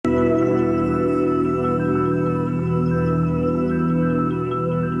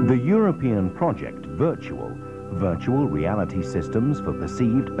European project Virtual Reality Systems for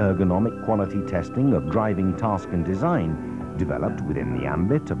Perceived Ergonomic Quality Testing of Driving Task and Design, developed within the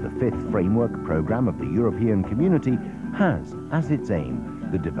ambit of the 5th Framework Programme of the European Community, has as its aim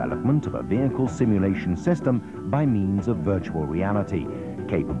the development of a vehicle simulation system by means of virtual reality,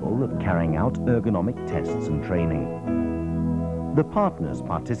 capable of carrying out ergonomic tests and training. The partners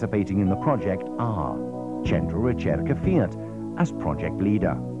participating in the project are Centro Ricerche FIAT as project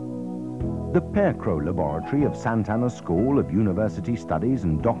leader, the Percro Laboratory of Sant'Anna School of University Studies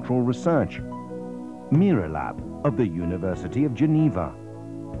and Doctoral Research, Miralab of the University of Geneva,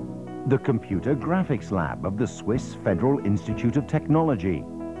 the Computer Graphics Lab of the Swiss Federal Institute of Technology,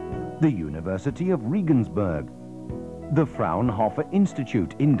 the University of Regensburg, the Fraunhofer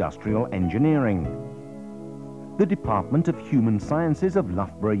Institute Industrial Engineering, the Department of Human Sciences of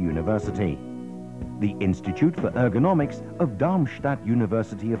Loughborough University, the Institute for Ergonomics of Darmstadt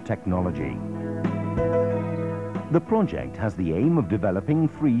University of Technology. The project has the aim of developing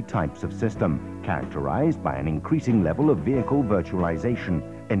 3 types of system, characterized by an increasing level of vehicle virtualization,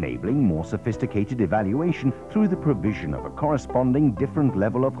 enabling more sophisticated evaluation through the provision of a corresponding different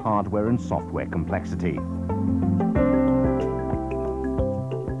level of hardware and software complexity.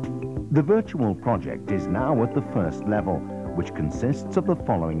 The virtual project is now at the first level, which consists of the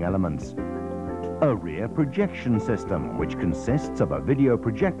following elements. A rear projection system, which consists of a video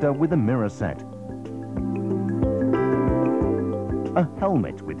projector with a mirror set. A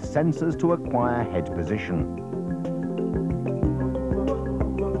helmet with sensors to acquire head position.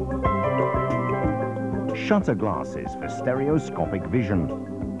 Shutter glasses for stereoscopic vision.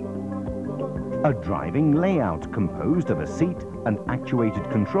 A driving layout composed of a seat and actuated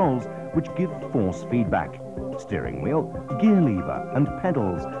controls which give force feedback. Steering wheel, gear lever and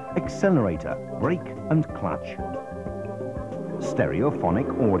pedals, accelerator, brake and clutch. Stereophonic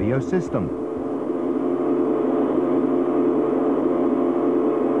audio system.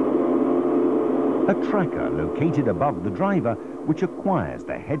 A tracker located above the driver which acquires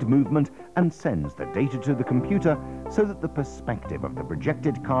the head movement and sends the data to the computer so that the perspective of the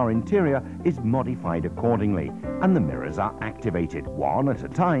projected car interior is modified accordingly and the mirrors are activated one at a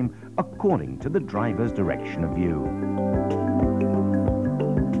time according to the driver's direction of view.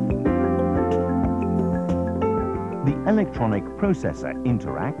 The electronic processor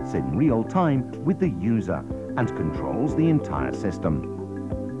interacts in real time with the user and controls the entire system.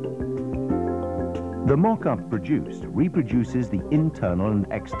 The mock-up produced reproduces the internal and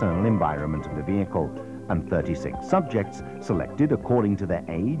external environment of the vehicle, and 36 subjects, selected according to their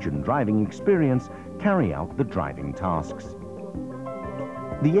age and driving experience, carry out the driving tasks.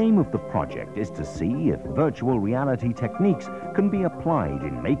 The aim of the project is to see if virtual reality techniques can be applied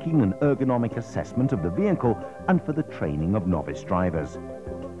in making an ergonomic assessment of the vehicle and for the training of novice drivers.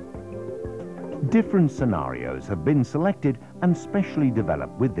 Different scenarios have been selected and specially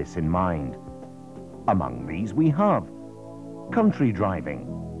developed with this in mind. Among these we have country driving,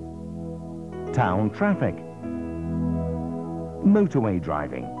 town traffic, motorway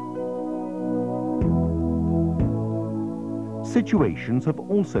driving. Situations have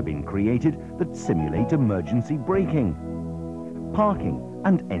also been created that simulate emergency braking, parking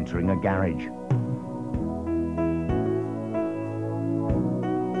and entering a garage.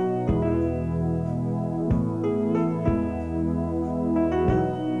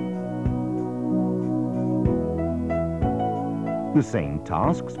 The same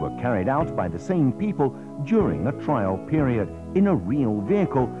tasks were carried out by the same people during a trial period in a real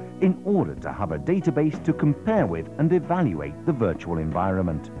vehicle in order to have a database to compare with and evaluate the virtual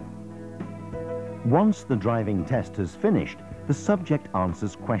environment. Once the driving test has finished, the subject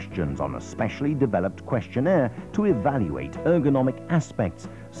answers questions on a specially developed questionnaire to evaluate ergonomic aspects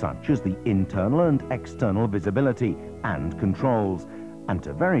such as the internal and external visibility and controls, and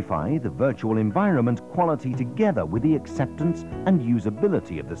to verify the virtual environment quality together with the acceptance and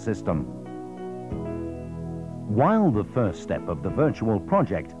usability of the system. While the first step of the virtual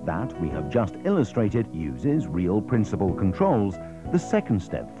project that we have just illustrated uses real principle controls, the second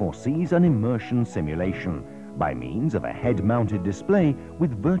step foresees an immersion simulation by means of a head-mounted display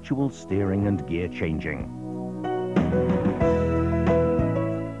with virtual steering and gear changing.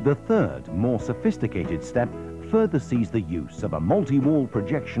 The third, more sophisticated step further sees the use of a multi-wall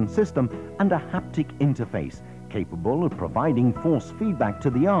projection system and a haptic interface capable of providing force feedback to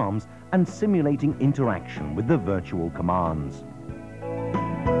the arms and simulating interaction with the virtual commands.